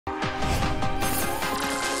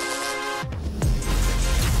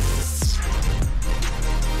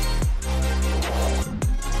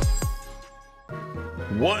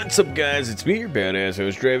What's up, guys? It's me, your badass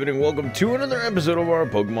host Draven, and welcome to another episode of our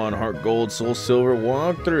Pokemon Heart Gold Soul Silver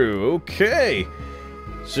walkthrough. Okay,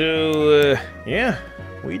 so yeah,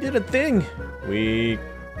 we did a thing. We're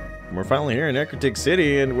finally here in Ecruteak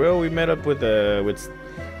City, and well, we met up with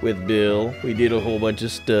Bill. We did a whole bunch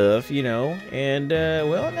of stuff, you know, and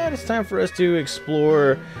well, now it's time for us to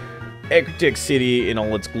explore Ecruteak City in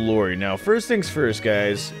all its glory. Now, first things first,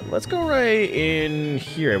 guys. Let's go right in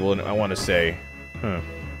here. I want to say,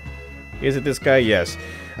 is it this guy? Yes.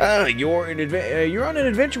 You're on an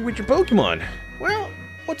adventure with your Pokemon. Well,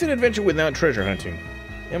 what's an adventure without treasure hunting?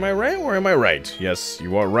 Am I right or am I right? Yes,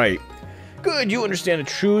 you are right. Good. You understand the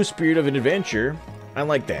true spirit of an adventure. I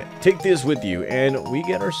like that. Take this with you, and we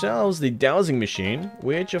get ourselves the dowsing machine,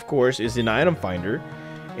 which of course is an item finder.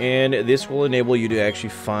 And this will enable you to actually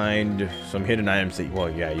find some hidden items that,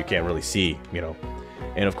 well, yeah, you can't really see, you know.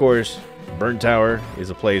 And of course, Burnt Tower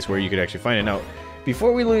is a place where you could actually find it. Now,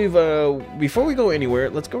 before we leave, before we go anywhere,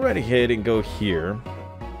 let's go right ahead and go here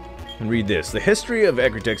and read this. The history of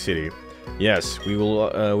Ecruteak City. Yes, we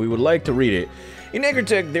would like to read it. In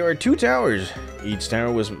Ecruteak, there are 2 towers. Each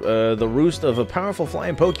tower was the roost of a powerful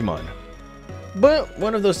flying Pokemon. But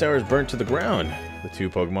one of those towers burnt to the ground. The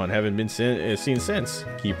 2 Pokemon haven't been seen since.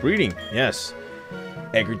 Keep reading. Yes.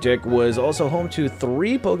 Ecruteak was also home to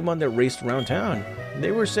 3 Pokemon that raced around town.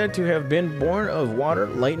 They were said to have been born of water,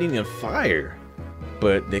 lightning, and fire.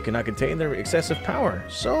 But they could not contain their excessive power.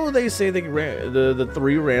 So they say they ran, the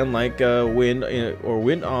 3 ran like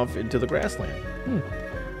wind off into the grassland.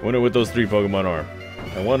 Wonder what those 3 Pokemon are.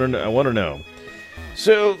 I want to know.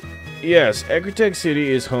 So, yes, Ecruteak City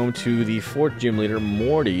is home to the 4th gym leader,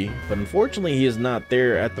 Morty, but unfortunately he is not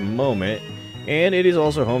there at the moment. And it is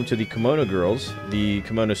also home to the Kimono Girls, the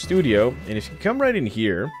Kimono Studio. And if you come right in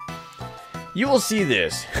here, you will see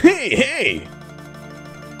this. Hey!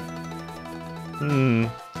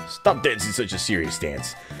 Stop dancing such a serious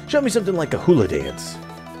dance. Show me something like a hula dance.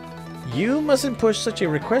 You mustn't push such a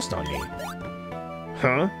request on me.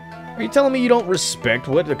 Huh? Are you telling me you don't respect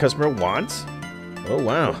what the customer wants? Oh,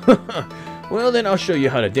 wow. Well, then I'll show you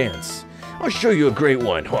how to dance. I'll show you a great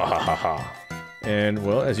one. Ha ha ha ha. And,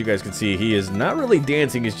 well, as you guys can see, he is not really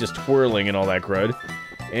dancing. He's just twirling and all that crud.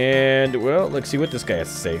 And, well, let's see what this guy has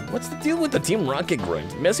to say. What's the deal with the Team Rocket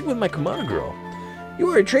grunt? Messing with my Kimono girl. You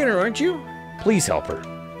are a trainer, aren't you? Please help her.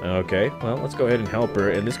 Okay, well, let's go ahead and help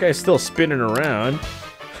her. And this guy's still spinning around.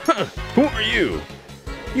 Huh, who are you?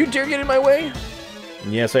 You dare get in my way?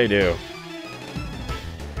 Yes, I do.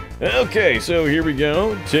 Okay, so here we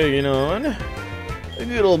go, taking on a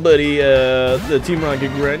good old buddy, the Team Rocket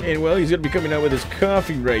grunt, and well, he's gonna be coming out with his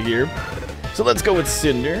coffee right here. So let's go with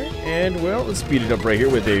Cinder, and well, let's speed it up right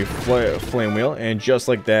here with a flame wheel, and just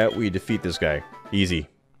like that, we defeat this guy. Easy.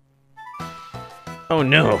 Oh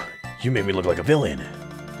no, you made me look like a villain.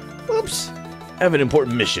 Oops, I have an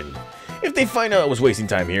important mission. If they find out I was wasting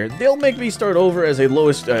time here, they'll make me start over as a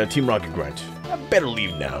lowest Team Rocket grunt. I better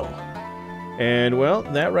leave now. And, well,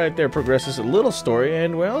 that right there progresses a little story,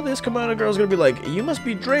 and, well, this Kimono girl's gonna be like, you must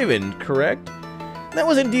be Draven, correct? That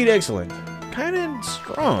was indeed excellent. Kinda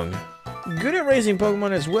strong. Good at raising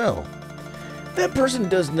Pokemon as well. That person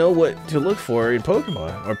does know what to look for in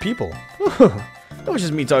Pokemon, or people. That was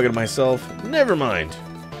just me talking to myself. Never mind.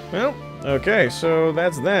 Well, okay, so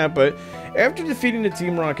that's that, but after defeating the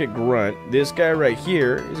Team Rocket grunt, this guy right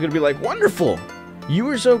here is gonna be like, wonderful! You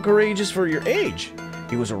were so courageous for your age.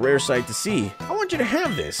 It was a rare sight to see. I want you to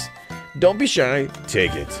have this. Don't be shy.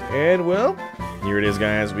 Take it. And, well, here it is,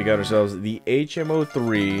 guys. We got ourselves the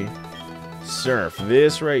HMO3 Surf.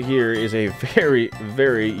 This right here is a very,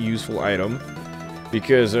 very useful item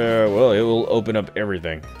because, well, it will open up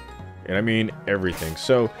everything. And I mean everything.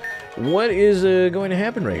 So, what is going to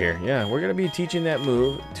happen right here? Yeah, we're going to be teaching that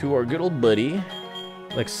move to our good old buddy.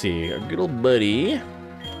 Let's see. Our good old buddy,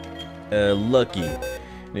 Lucky.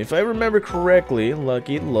 And if I remember correctly,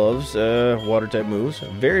 Lucky loves water-type moves.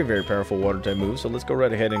 Very, very powerful water-type moves. So let's go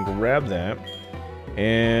right ahead and grab that.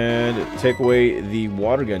 And take away the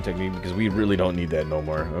water gun technique because we really don't need that no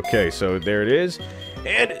more. Okay, so there it is.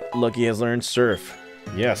 And Lucky has learned Surf.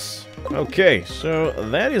 Yes. Okay, so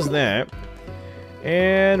that is that.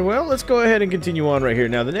 And, well, let's go ahead and continue on right here.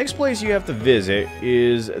 Now, the next place you have to visit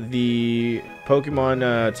is the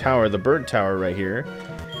Pokemon Tower, the Burnt Tower right here.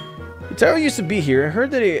 The tower used to be here. I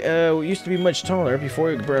heard that it used to be much taller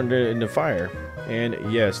before it burned into fire. And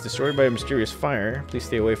yes, destroyed by a mysterious fire. Please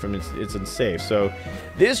stay away from it. It's unsafe. So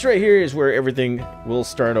this right here is where everything will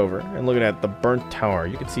start over. And look at that, the Burnt Tower.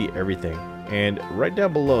 You can see everything. And right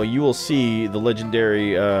down below, you will see the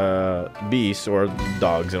legendary beasts or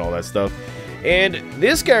dogs and all that stuff. And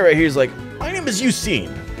this guy right here is like, my name is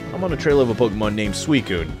Usain. I'm I'm on the trail of a Pokemon named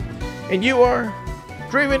Suicune. And you are?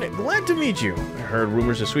 Draven, glad to meet you. I heard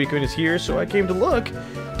rumors that Suicune is here, so I came to look.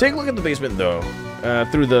 Take a look at the basement, though.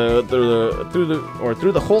 Through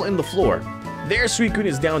the hole in the floor. There, Suicune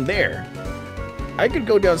is down there. I could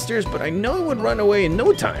go downstairs, but I know it would run away in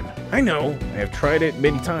no time. I know. I have tried it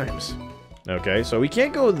many times. Okay, so we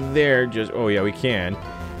can't go there just... Oh, yeah, we can.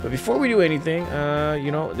 But before we do anything,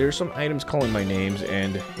 you know, there's some items calling my names,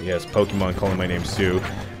 and yes, Pokemon calling my names too.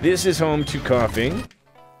 This is home to coughing.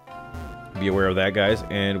 Be aware of that, guys,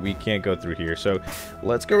 and we can't go through here. So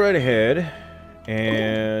let's go right ahead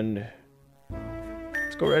and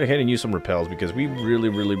use some repels because we really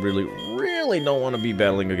don't want to be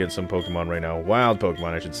battling against some Pokemon right now. Wild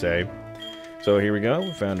Pokemon, I should say. So here we go.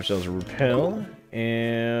 We found ourselves a repel,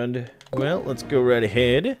 and well, let's go right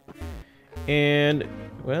ahead. And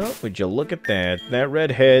well, would you look at that? That red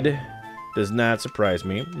head does not surprise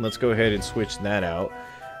me. Let's go ahead and switch that out.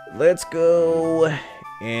 Let's go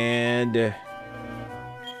and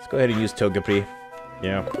let's go ahead and use Togepi.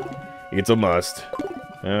 Yeah, it's a must.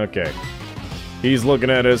 Okay. He's looking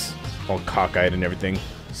at us, all cockeyed and everything.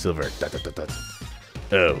 Silver.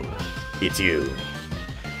 Oh, it's you.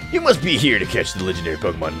 You must be here to catch the legendary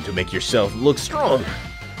Pokemon to make yourself look strong.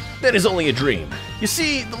 That is only a dream. You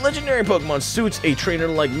see, the legendary Pokemon suits a trainer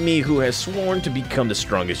like me who has sworn to become the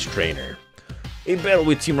strongest trainer. A battle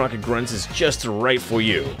with Team Rocket Grunts is just right for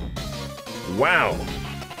you. Wow.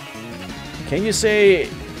 Can you say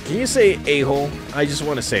a-hole? I just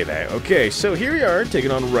want to say that. Okay, so here we are,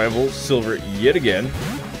 taking on rival Silver yet again.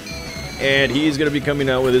 And he's going to be coming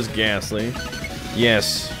out with his Ghastly.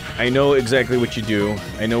 Yes, I know exactly what you do.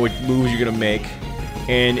 I know what moves you're going to make.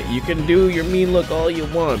 And you can do your mean look all you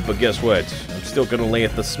want, but guess what? I'm still going to lay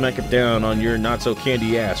it smack it down on your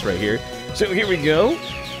not-so-candy ass right here. So here we go.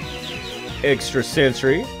 Extra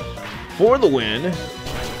Sensory for the win.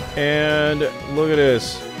 And look at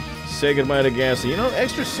this. Say goodbye to Ghastly. You know,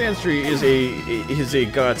 Extra Sensory is a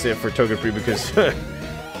godsend for Togepi because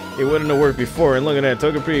it wouldn't have worked before. And look at that,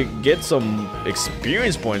 Togepi gets some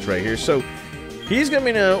experience points right here. So he's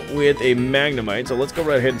coming out with a Magnemite. So let's go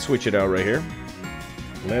right ahead and switch it out right here.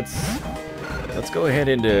 Let's go ahead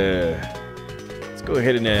and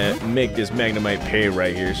make this Magnemite pay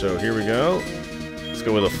right here. So here we go. Let's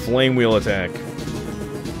go with a Flame Wheel attack.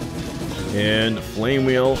 And Flame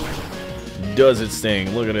Wheel does its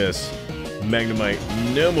thing. Look at this. Magnemite,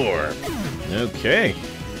 no more. Okay.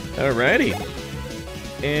 Alrighty.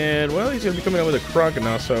 And, well, he's going to be coming out with a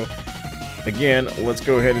Crocodile, so, again, let's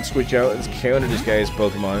go ahead and switch out. Let's counter this guy's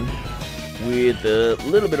Pokemon with a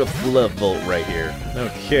little bit of Fluff Volt right here.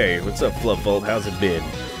 Okay, what's up, Fluff Volt? How's it been?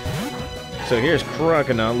 So here's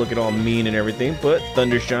Crocodile, looking all mean and everything, but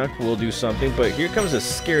Thundershock will do something. But here comes a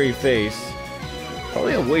Scary Face.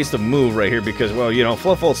 Probably a waste of move right here because, well, you know,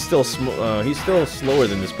 Fluff Volt's still he's still slower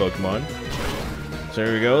than this Pokemon. So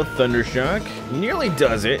here we go, Thundershock nearly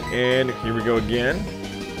does it, and here we go again.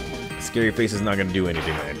 Scary Face is not going to do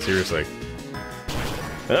anything, man. Seriously.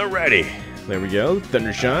 Alrighty, there we go.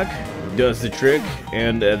 Thundershock does the trick,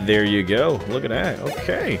 and there you go. Look at that.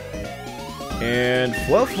 Okay. And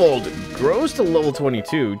Flufffold grows to level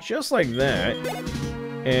 22, just like that.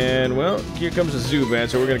 And, well, here comes a Zubat,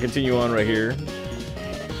 so we're going to continue on right here.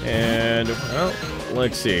 And, well,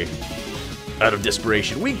 let's see. Out of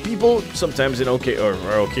desperation. Weak people, sometimes are okay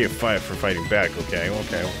for fighting back. Okay,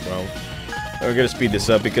 well, we're going to speed this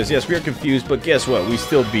up because, yes, we are confused, but guess what? We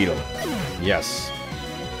still beat them. Yes.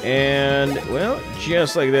 And, well,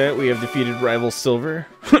 just like that, we have defeated rival Silver.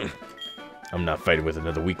 I'm not fighting with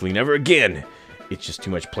another weakling ever again. It's just too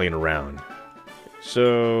much playing around.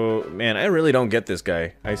 So, man, I really don't get this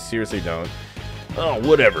guy. I seriously don't. Oh,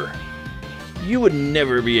 whatever. You would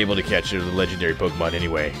never be able to catch the legendary Pokemon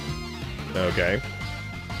anyway. Okay.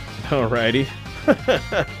 Alrighty.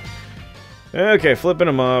 Okay, flipping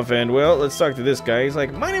him off, and, well, let's talk to this guy. He's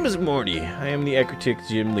like, my name is Morty. I am the Ecruteak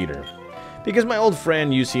gym leader. Because my old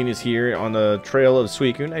friend Yusin is here on the trail of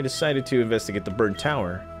Suicune, I decided to investigate the Burnt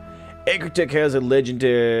Tower. Ecruteak has a legend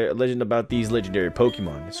about these legendary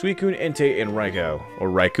Pokemon. Suicune, Entei, and Raikou. Or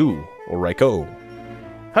Raikou.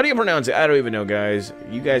 How do you pronounce it? I don't even know, guys.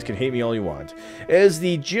 You guys can hate me all you want. As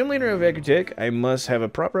the gym leader of Ecruteak, I must have a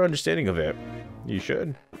proper understanding of it. You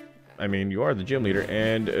should. I mean, you are the gym leader,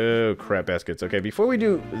 and, oh, crap baskets. Okay, before we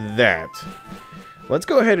do that, let's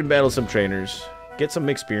go ahead and battle some trainers. Get some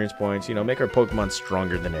experience points, you know, make our Pokemon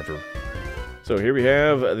stronger than ever. So here we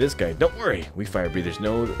have this guy. Don't worry, we fire breathers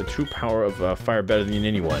know the true power of fire better than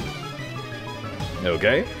anyone.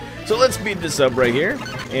 Okay, so let's speed this up right here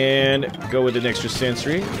and go with an extra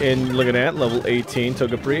sensory. And look at that, level 18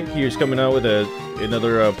 Togepi. Here's coming out with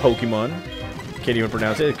another Pokemon. can't even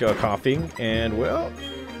pronounce it, coughing. And, well,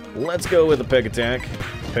 let's go with a peck attack.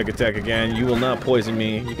 Peck attack again. You will not poison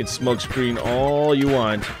me. You can smoke screen all you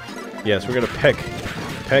want. Yes, we're going to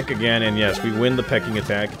peck again, and yes, we win the pecking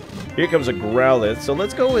attack. Here comes a Growlithe. So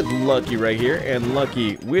let's go with Lucky right here, and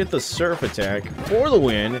Lucky with the Surf attack for the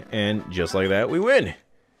win, and just like that, we win.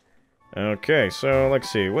 Okay, so let's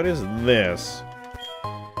see. What is this?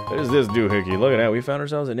 What does this doohickey? Look at that. We found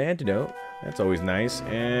ourselves an antidote. That's always nice.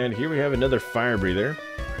 And here we have another fire breather.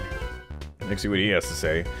 Let's see what he has to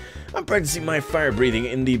say. I'm practicing my fire breathing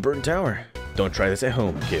in the burnt tower. Don't try this at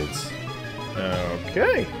home, kids.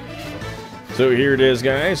 Okay. So here it is,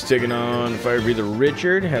 guys. Taking on fire breather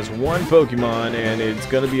Richard. Has one Pokemon, and it's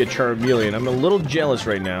going to be a Charmeleon. I'm a little jealous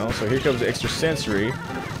right now. So here comes Extrasensory.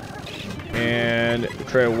 And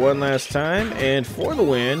try one last time. And for the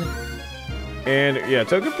win. And yeah,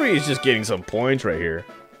 Togepi is just getting some points right here.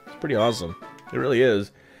 It's pretty awesome. It really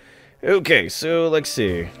is. Okay, so let's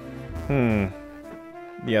see.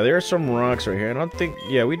 Yeah, there are some rocks right here. I don't think.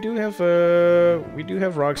 Yeah, we do have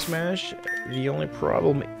Rock Smash. The only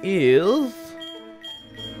problem is,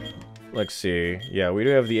 let's see. Yeah, we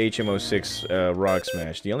do have the HM06 Rock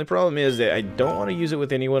Smash. The only problem is that I don't want to use it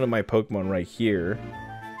with any one of my Pokemon right here.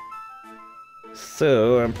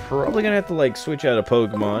 So I'm probably gonna have to like switch out a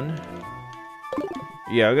Pokemon.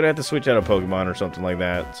 Yeah, I'm gonna have to switch out a Pokemon or something like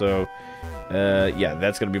that. So, yeah,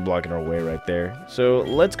 that's gonna be blocking our way right there. So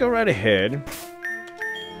let's go right ahead.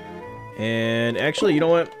 And actually, you know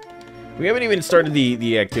what? We haven't even started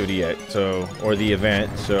the activity yet, so, or the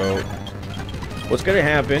event. So what's gonna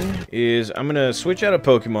happen is I'm gonna switch out a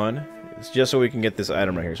Pokemon. It's just so we can get this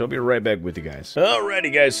item right here. So I'll be right back with you guys.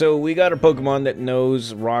 Alrighty, guys. So we got a Pokemon that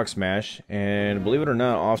knows Rock Smash. And believe it or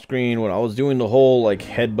not, off screen, when I was doing the whole, like,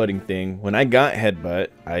 headbutting thing, when I got Headbutt,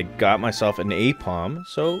 I got myself an Apom.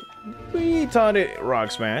 So we taught it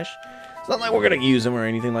Rock Smash. It's not like we're going to use them or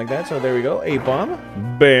anything like that. So there we go.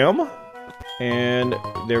 Apom. Bam. And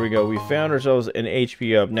there we go. We found ourselves an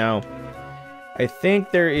HP up. Now, I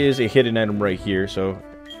think there is a hidden item right here. So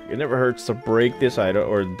it never hurts to break this item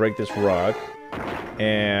or break this rock.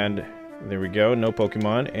 And there we go. No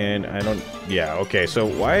Pokemon. And I don't. Yeah. Okay. So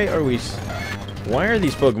why are these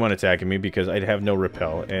Pokemon attacking me? Because I have no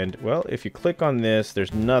repel. And well, if you click on this,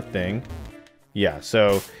 there's nothing. Yeah.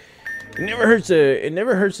 So it never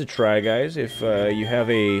hurts to try, guys. If you have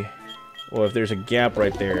a, well, if there's a gap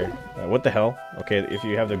right there. What the hell? Okay. If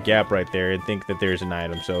you have the gap right there, and think that there's an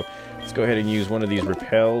item. So let's go ahead and use one of these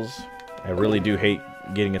repels. I really do hate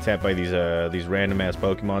getting attacked by these random ass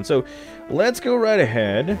Pokemon. So let's go right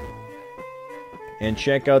ahead and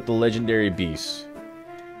check out the legendary beasts.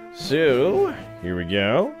 So here we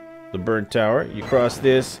go. The burnt tower. You cross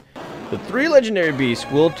this. The 3 legendary beasts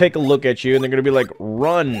will take a look at you and they're gonna be like,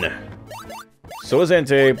 run. So is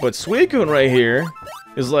Entei, but Suicune right here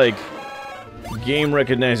is like, game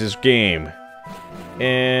recognizes game.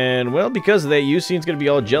 And well, because of that, Yusin's gonna be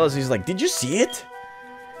all jealous. He's like, did you see it?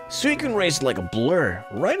 Suicune raced like a blur,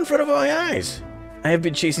 right in front of my eyes. I have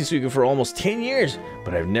been chasing Suicune for almost 10 years,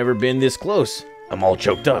 but I've never been this close. I'm all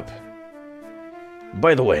choked up.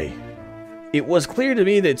 By the way, it was clear to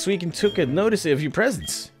me that Suicune took a notice of your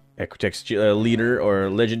presence. Ecruteak's leader or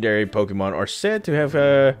legendary Pokemon are said to have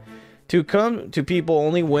to come to people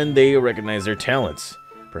only when they recognize their talents.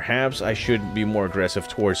 Perhaps I should be more aggressive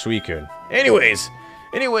towards Suicune. Anyway,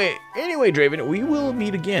 Draven, we will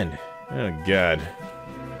meet again. Oh God.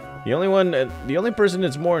 The only person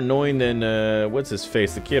that's more annoying than, what's his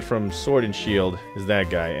face? The kid from Sword and Shield is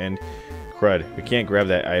that guy. And, crud, we can't grab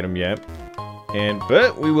that item yet.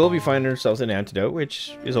 But we will be finding ourselves an antidote,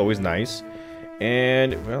 which is always nice.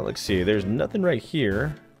 And, well, let's see. There's nothing right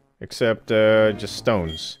here, except, just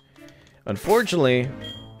stones. Unfortunately,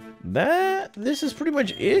 this is pretty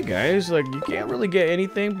much it, guys. Like, you can't really get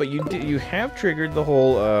anything, but you have triggered the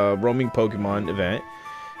whole, roaming Pokemon event.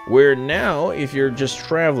 Where now, if you're just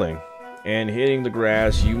traveling and hitting the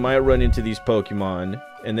grass, you might run into these Pokemon,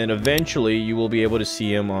 and then eventually you will be able to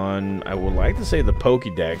see them on, I would like to say, the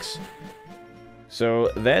Pokédex. So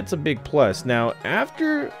that's a big plus. Now,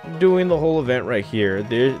 after doing the whole event right here,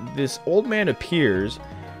 this old man appears.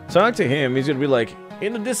 Talk to him. He's gonna be like,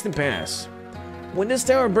 in the distant past, when this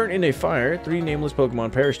tower burnt in a fire, 3 nameless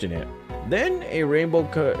Pokemon perished in it. Then a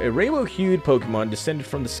rainbow-hued Pokemon descended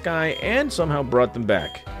from the sky and somehow brought them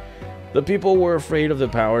back. The people were afraid of the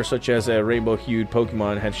power such as a rainbow-hued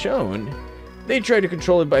Pokemon had shown. They tried to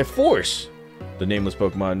control it by force. The nameless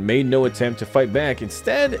Pokemon made no attempt to fight back.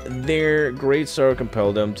 Instead, their great sorrow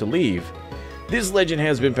compelled them to leave. This legend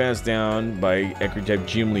has been passed down by Ecruteak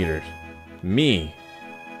gym leaders. Me.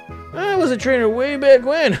 I was a trainer way back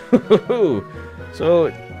when.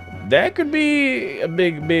 So, that could be a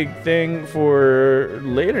big thing for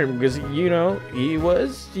later, because, you know, he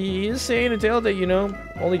is saying a tale that, you know,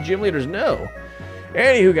 only gym leaders know.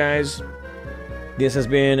 Anywho, guys, this has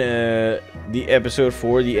been the episode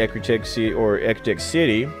for the Ecruteak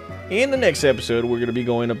City. In the next episode, we're going to be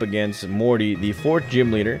going up against Morty, the 4th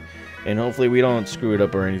gym leader, and hopefully we don't screw it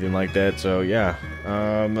up or anything like that. So yeah,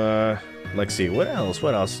 let's see, what else?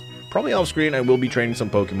 Probably off screen I will be training some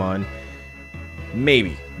Pokemon.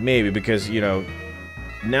 Maybe, because, you know,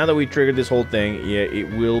 now that we triggered this whole thing, yeah, it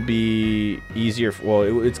will be easier.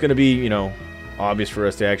 Well, it's going to be, you know, obvious for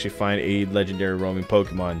us to actually find a legendary roaming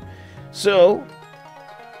Pokemon. So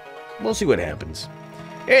we'll see what happens.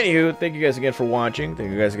 Anywho, thank you guys again for watching.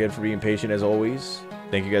 Thank you guys again for being patient as always.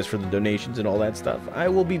 Thank you guys for the donations and all that stuff. I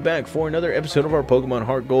will be back for another episode of our Pokemon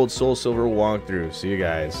Heart Gold Soul Silver walkthrough. See you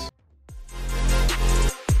guys.